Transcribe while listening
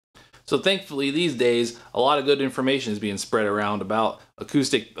So thankfully these days, a lot of good information is being spread around about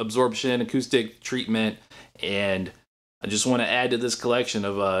acoustic absorption, acoustic treatment, and I just want to add to this collection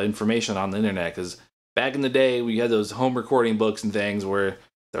of information on the internet, because back in the day we had those home recording books and things where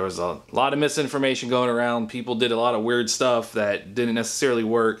there was a lot of misinformation going around. People did a lot of weird stuff that didn't necessarily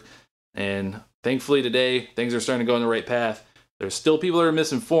work, and thankfully today things are starting to go in the right path. There's still people that are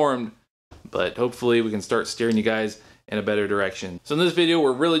misinformed, but hopefully we can start steering you guys in a better direction. So in this video,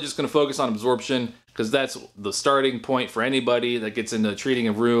 we're really just going to focus on absorption, because that's the starting point for anybody that gets into treating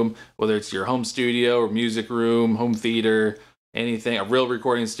a room, whether it's your home studio or music room, home theater, anything, a real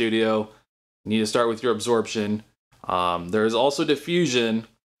recording studio. You need to start with your absorption. There's also diffusion,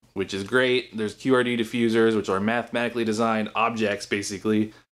 which is great. There's QRD diffusers, which are mathematically designed objects,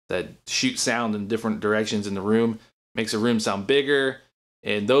 basically, that shoot sound in different directions in the room. Makes a room sound bigger,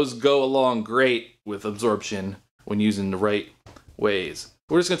 and those go along great with absorption when using the right ways.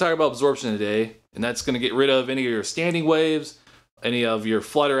 We're just going to talk about absorption today, and that's going to get rid of any of your standing waves, any of your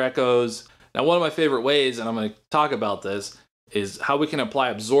flutter echoes. Now, one of my favorite ways, and I'm going to talk about this, is how we can apply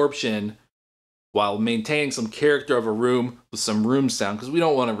absorption while maintaining some character of a room with some room sound, because we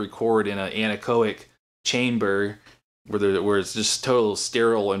don't want to record in an anechoic chamber where it's just total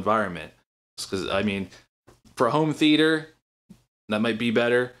sterile environment. Because, I mean, for home theater, that might be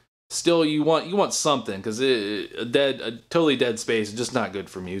better. Still, you want something, because a totally dead space is just not good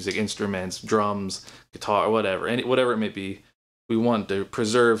for music, instruments, drums, guitar, whatever it may be. We want to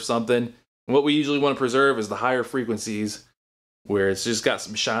preserve something. And what we usually want to preserve is the higher frequencies, where it's just got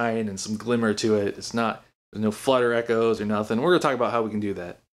some shine and some glimmer to it. There's no flutter echoes or nothing. We're going to talk about how we can do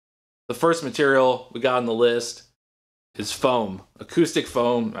that. The first material we got on the list is foam, acoustic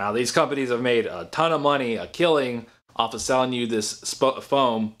foam. Now, these companies have made a ton of money, a killing, off of selling you this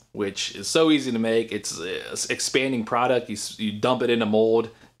foam, which is so easy to make. It's an expanding product. You dump it in a mold,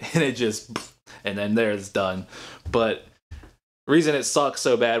 and then there it's done. But the reason it sucks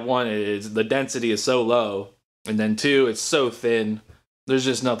so bad, one, is the density is so low, and then two, it's so thin. There's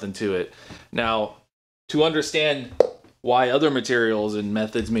just nothing to it. Now, to understand why other materials and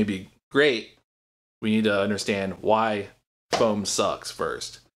methods may be great, we need to understand why foam sucks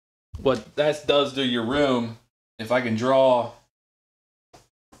first. What that does to your room, if I can draw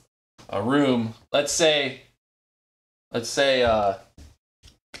a room, let's say this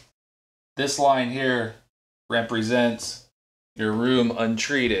line here represents your room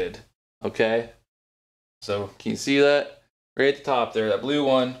untreated, okay? So can you see that? Right at the top there, that blue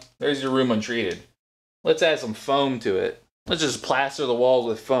one, there's your room untreated. Let's add some foam to it. Let's just plaster the walls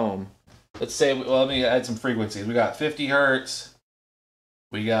with foam. Let's say, well, let me add some frequencies. We got 50 hertz.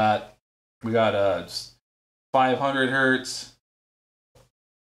 We got 500 hertz.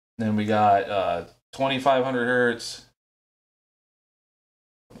 Then we got 2500 hertz.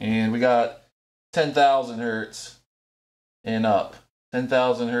 And we got 10,000 hertz and up.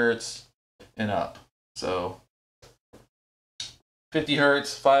 10,000 hertz and up. So 50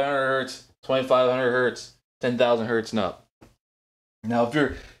 hertz, 500 hertz, 2500 hertz, 10,000 hertz and up. Now, if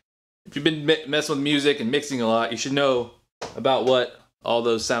you've been messing with music and mixing a lot, you should know about what all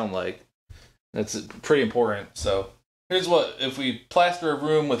those sound like. That's pretty important. So here's what, if we plaster a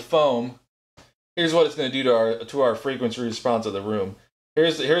room with foam, here's what it's going to do to our frequency response of the room.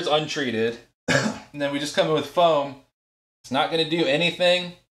 Here's untreated, and then we just come in with foam. It's not going to do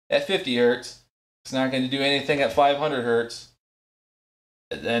anything at 50 hertz. It's not going to do anything at 500 hertz.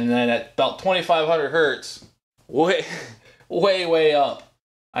 And then at about 2500 hertz, way up.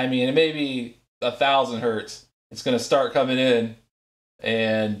 I mean, it may be 1000 hertz. It's going to start coming in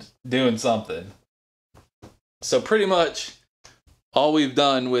and doing something. So pretty much all we've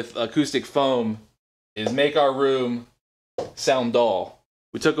done with acoustic foam is make our room sound dull.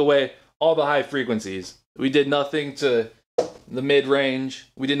 We took away all the high frequencies. We did nothing to the mid-range.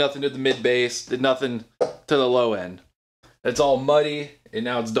 We did nothing to the mid-bass. Did nothing to the low end. It's all muddy, and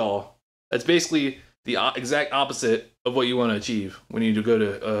now it's dull. That's basically the exact opposite of what you want to achieve when you go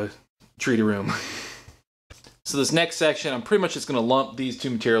to treat a room. So this next section, I'm pretty much just going to lump these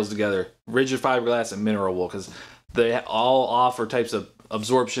two materials together, rigid fiberglass and mineral wool, because they all offer types of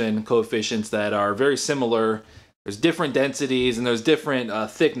absorption coefficients that are very similar. There's different densities and there's different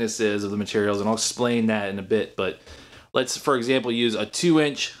thicknesses of the materials, and I'll explain that in a bit. But let's, for example, use a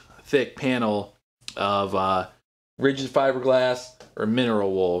 2-inch thick panel of rigid fiberglass or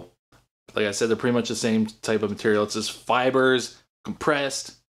mineral wool. Like I said, they're pretty much the same type of material. It's just fibers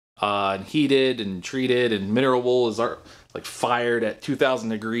compressed and heated and treated, and mineral wool is like fired at 2,000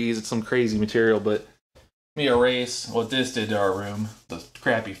 degrees. It's some crazy material, but let me erase what this did to our room, the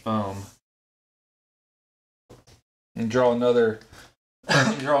crappy foam, and draw another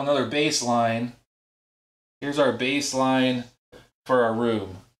Let me draw another baseline. Here's our baseline for our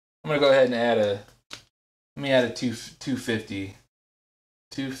room. I'm gonna go ahead and add a, let me add a 250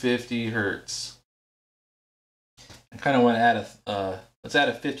 hertz. I kind of want to add a, let's add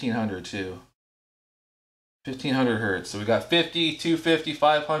a 1500 too. 1500 hertz. So we got 50, 250,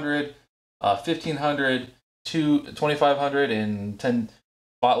 500, 1500, 2500, and 10.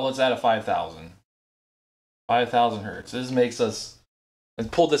 Well, let's add a 5000. 5000 hertz. This makes us, I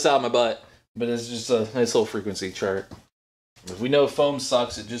pulled this out of my butt, but it's just a nice little frequency chart. If we know foam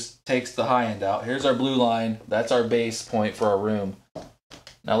sucks, it just takes the high end out. Here's our blue line. That's our base point for our room.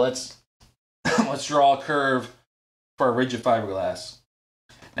 Now let's let's draw a curve for our rigid fiberglass.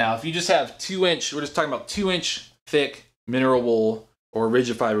 Now, if you just have 2-inch, we're just talking about 2-inch thick mineral wool or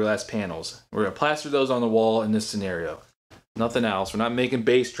rigid fiberglass panels. We're gonna plaster those on the wall in this scenario. Nothing else. We're not making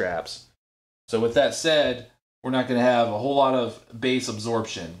base traps. So with that said, we're not gonna have a whole lot of base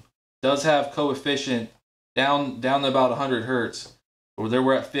absorption. It does have coefficient down to about 100 hertz. Or there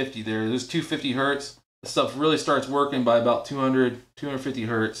we're at 50 there. There's 250 hertz. The stuff really starts working by about 250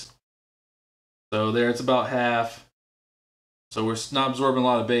 hertz. So there it's about half. So we're not absorbing a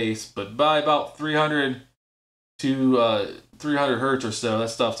lot of base, but by about 300 to 300 hertz or so, that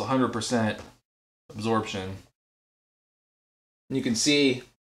stuff's 100% absorption. And you can see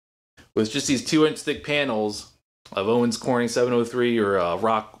with just these 2-inch thick panels of Owens Corning 703 or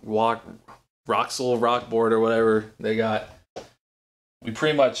Roxul Rockboard or whatever they got, we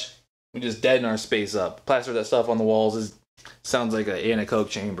just deaden our space up. Plaster that stuff on the walls sounds like an anechoic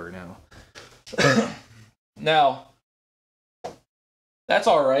chamber now. Now, that's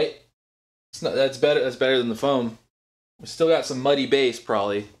all right. That's better. That's better than the foam. We still got some muddy base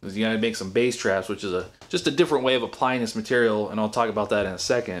probably, because you gotta make some base traps, which is just a different way of applying this material, and I'll talk about that in a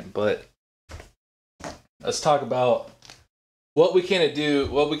second. But let's talk about what we can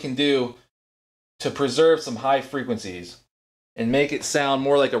do to preserve some high frequencies and make it sound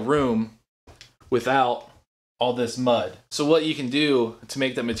more like a room without all this mud. So what you can do to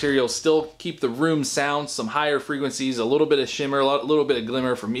make that material still keep the room sound, some higher frequencies, a little bit of shimmer, a little bit of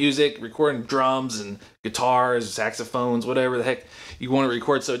glimmer for music, recording drums and guitars, saxophones, whatever the heck you want to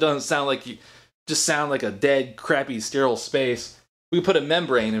record, so it doesn't sound like you just sound like a dead, crappy, sterile space. We can put a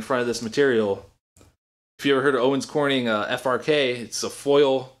membrane in front of this material. If you ever heard of Owens Corning FRK, it's a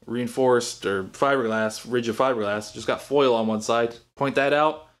foil reinforced or fiberglass, rigid fiberglass. Just got foil on one side. Point that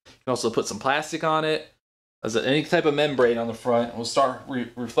out. You can also put some plastic on it. As any type of membrane on the front, will start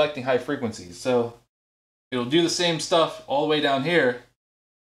reflecting high frequencies. So it'll do the same stuff all the way down here,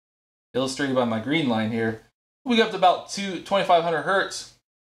 illustrated by my green line here. We get up to about 2500 hertz.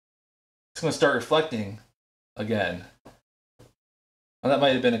 It's going to start reflecting again. Now that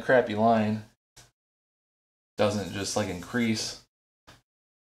might have been a crappy line. Doesn't just like increase.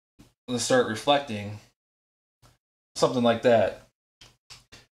 Let's start reflecting. Something like that.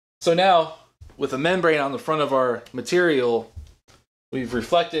 So now, with a membrane on the front of our material, we've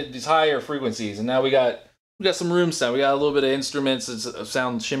reflected these higher frequencies, and now we got some room sound. We got a little bit of instruments that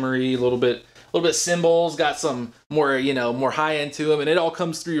sound shimmery, a little bit cymbals, got some more more high end to them, and it all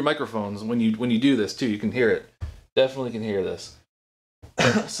comes through your microphones when you do this too. You can hear it. Definitely can hear this.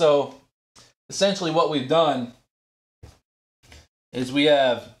 So essentially, what we've done is we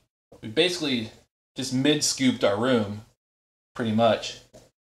basically just mid-scooped our room, pretty much,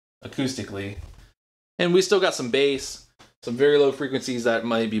 acoustically. And we still got some bass, some very low frequencies that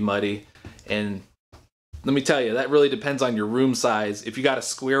might be muddy. And let me tell you, that really depends on your room size. If you got a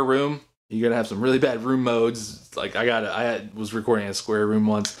square room, you're gonna have some really bad room modes. Like I was recording a square room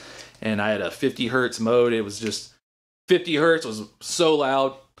once, and I had a 50 hertz mode. It was just 50 hertz was so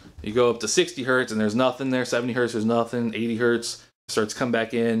loud. You go up to 60 hertz and there's nothing there. 70 hertz, there's nothing. 80 hertz starts to come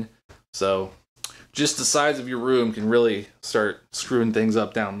back in. So just the size of your room can really start screwing things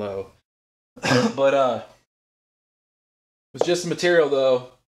up down low. But with just the material though,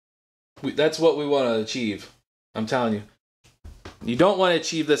 that's what we want to achieve. I'm telling you. You don't want to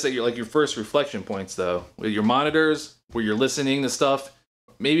achieve this at your first reflection points though. With your monitors, where you're listening to stuff,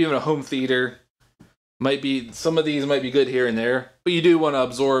 maybe even a home theater. Some of these might be good here and there, but you do want to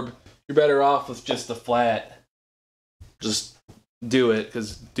absorb. You're better off with just the flat. Just do it,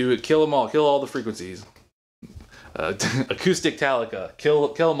 kill them all, kill all the frequencies. Acoustic Talica, kill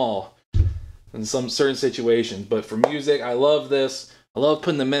them all in some certain situations. But for music, I love this. I love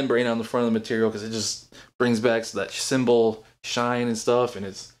putting the membrane on the front of the material because it just brings back that cymbal shine and stuff, and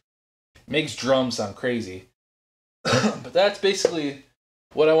it makes drums sound crazy. But that's basically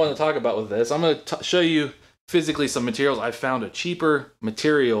what I want to talk about with this. I'm going to show you physically some materials. I found a cheaper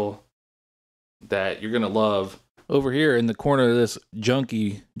material that you're going to love. over here in the corner of this junk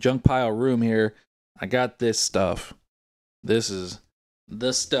pile room here, I got this stuff. This is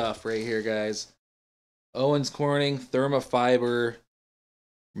the stuff right here, guys. Owens Corning Thermofiber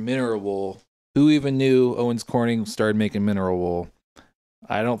mineral wool. Who even knew Owens Corning started making mineral wool?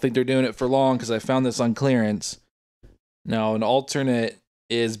 I don't think they're doing it for long because I found this on clearance. Now, an alternate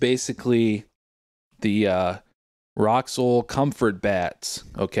is basically the Roxul comfort bats,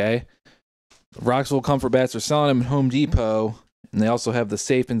 okay? Roxul comfort bats are selling them at Home Depot, and they also have the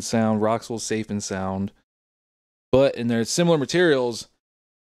Safe and Sound, Roxul Safe and Sound. And they're similar materials,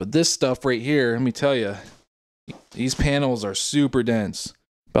 but this stuff right here, let me tell you, these panels are super dense.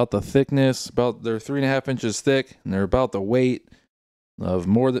 About the thickness, they're 3.5 inches thick, and they're about the weight of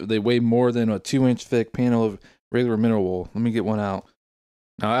they weigh more than a 2-inch thick panel of regular mineral wool. Let me get one out.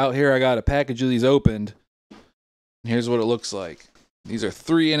 Now out here I got a package of these opened. Here's what it looks like. These are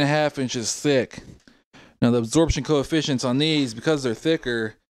 3.5 inches thick. Now the absorption coefficients on these, because they're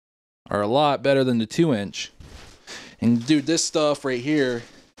thicker, are a lot better than the 2-inch. And dude, this stuff right here,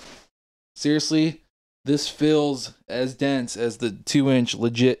 seriously, this feels as dense as the 2-inch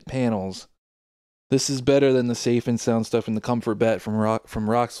legit panels. This is better than the Safe and Sound stuff in the Comfort Bat from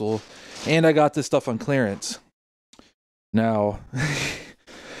Roxul. And I got this stuff on clearance. Now,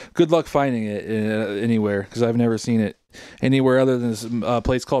 good luck finding it anywhere, because I've never seen it anywhere other than this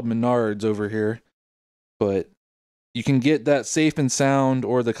place called Menards over here. But you can get that Safe and Sound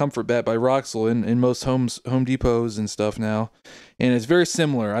or the Comfort Bat by Roxul in most Home Depots and stuff now. And it's very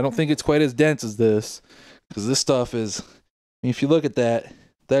similar. I don't think it's quite as dense as this, because this stuff is, I mean, if you look at that,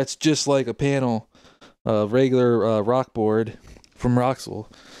 that's just like a panel of regular Rockboard from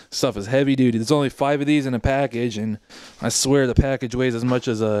Roxul. Stuff is heavy duty. There's only 5 of these in a package, and I swear the package weighs as much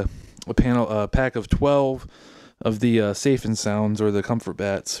as a pack of 12 of the Safe and Sounds or the Comfort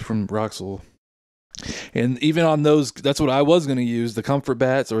Bats from Roxul. And even on those, that's what I was going to use, the Comfort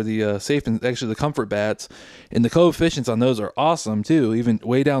Bats or the the Comfort Bats, and the coefficients on those are awesome too, even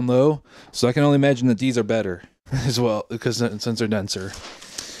way down low. So I can only imagine that these are better as well, because since they're denser.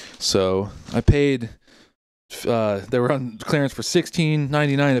 So I paid, they were on clearance for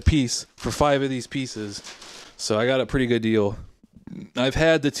 $16.99 a piece for 5 of these pieces. So I got a pretty good deal. I've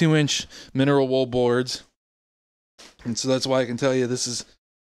had the 2-inch mineral wool boards, and so that's why I can tell you this is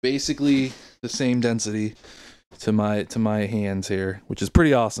basically the same density to my hands here, which is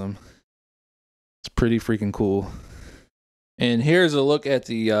pretty awesome. It's pretty freaking cool. And here's a look at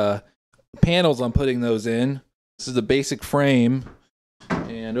the panels I'm putting those in. This is the basic frame.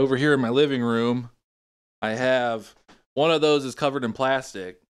 And over here in my living room, I have one of those is covered in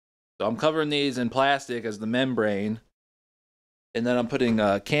plastic. So I'm covering these in plastic as the membrane. And then I'm putting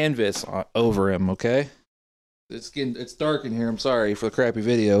canvas over them, okay? It's dark in here. I'm sorry for the crappy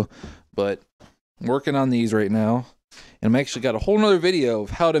video, but I'm working on these right now. And I'm actually got a whole nother video of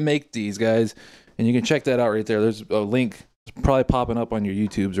how to make these, guys. And you can check that out right there. There's a link. It's probably popping up on your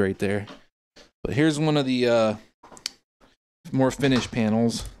YouTubes right there. But here's one of the more finished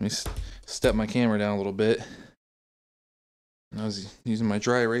panels. Let me step my camera down a little bit. I was using my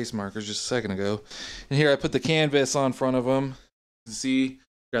dry erase markers just a second ago. And here I put the canvas on front of them. You see,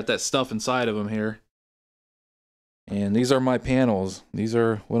 got that stuff inside of them here. And these are my panels. These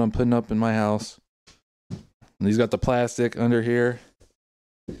are what I'm putting up in my house. And these got the plastic under here.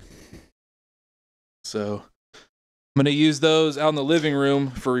 So I'm going to use those out in the living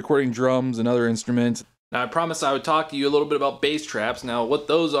room for recording drums and other instruments. Now I promised I would talk to you a little bit about bass traps. Now what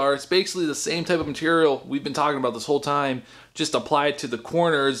those are, it's basically the same type of material we've been talking about this whole time, just applied to the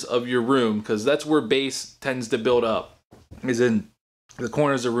corners of your room, because that's where bass tends to build up, is in the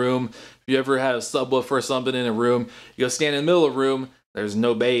corners of the room. If you ever had a subwoofer or something in a room, you go stand in the middle of the room, there's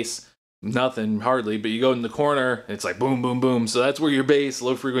no bass, nothing hardly, but you go in the corner, it's like boom, boom, boom. So that's where your bass,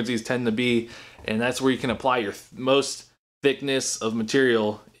 low frequencies tend to be, and that's where you can apply your most thickness of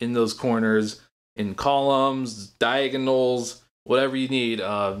material in those corners, in columns, diagonals, whatever you need.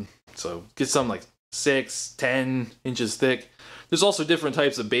 So get some like 6-10 inches thick. There's also different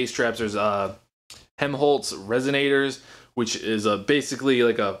types of bass traps. There's Helmholtz resonators, which is basically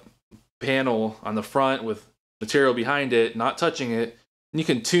like a panel on the front with material behind it, not touching it. And you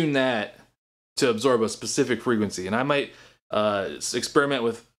can tune that to absorb a specific frequency. And I might experiment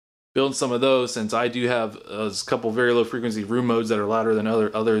with building some of those, since I do have a couple very low frequency room modes that are louder than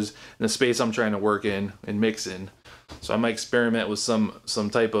others in the space I'm trying to work in and mix in. So I might experiment with some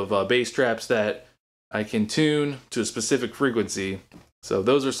type of bass traps that I can tune to a specific frequency. So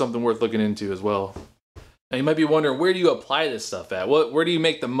those are something worth looking into as well. Now you might be wondering, where do you apply this stuff at? Where do you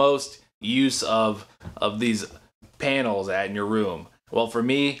make the most use of these panels at in your room? Well, for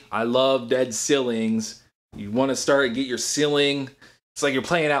me, I love dead ceilings You want to start and get your ceiling. It's like you're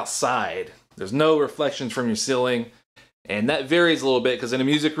playing outside. There's no reflections from your ceiling. And that varies a little bit because in a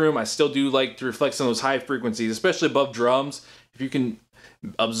music room, I still do like to reflect some of those high frequencies, especially above drums. If you can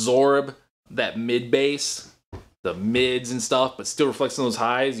absorb that mid bass, the mids and stuff, but still reflect some of those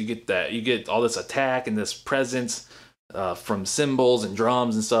highs, you get all this attack and this presence from cymbals and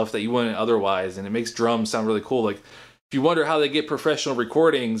drums and stuff that you wouldn't otherwise. And it makes drums sound really cool. Like if you wonder how they get professional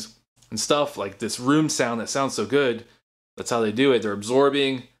recordings and stuff, like this room sound that sounds so good, that's how they do it. They're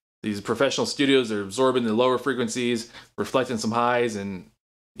absorbing these professional studios. They're absorbing the lower frequencies, reflecting some highs, and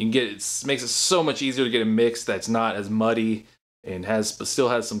you can get it makes it so much easier to get a mix that's not as muddy and still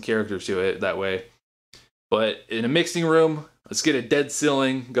has some character to it that way. But in a mixing room, let's get a dead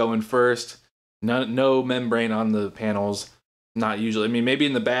ceiling going first. No membrane on the panels. Not usually. I mean, maybe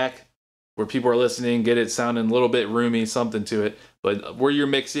in the back where people are listening, get it sounding a little bit roomy, something to it. But where you're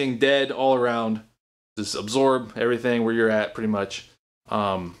mixing, dead all around. Just absorb everything where you're at, pretty much.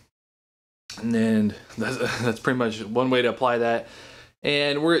 And then that's pretty much one way to apply that.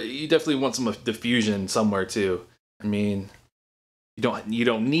 And you definitely want some diffusion somewhere too. I mean, you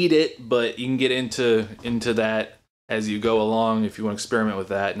don't need it, but you can get into that as you go along if you want to experiment with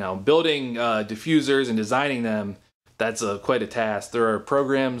that. Now, building diffusers and designing them, that's quite a task. There are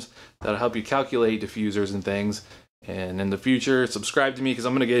programs that'll help you calculate diffusers and things. And in the future, subscribe to me because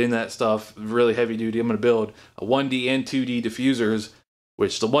I'm going to get into that stuff really heavy duty. I'm going to build a 1D and 2D diffusers,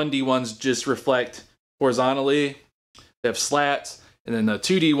 which the 1D ones just reflect horizontally. They have slats, and then the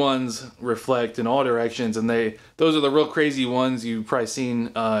 2D ones reflect in all directions. And those are the real crazy ones you've probably seen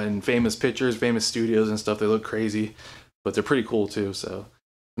in famous pictures, famous studios and stuff. They look crazy, but they're pretty cool too. So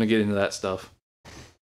I'm going to get into that stuff.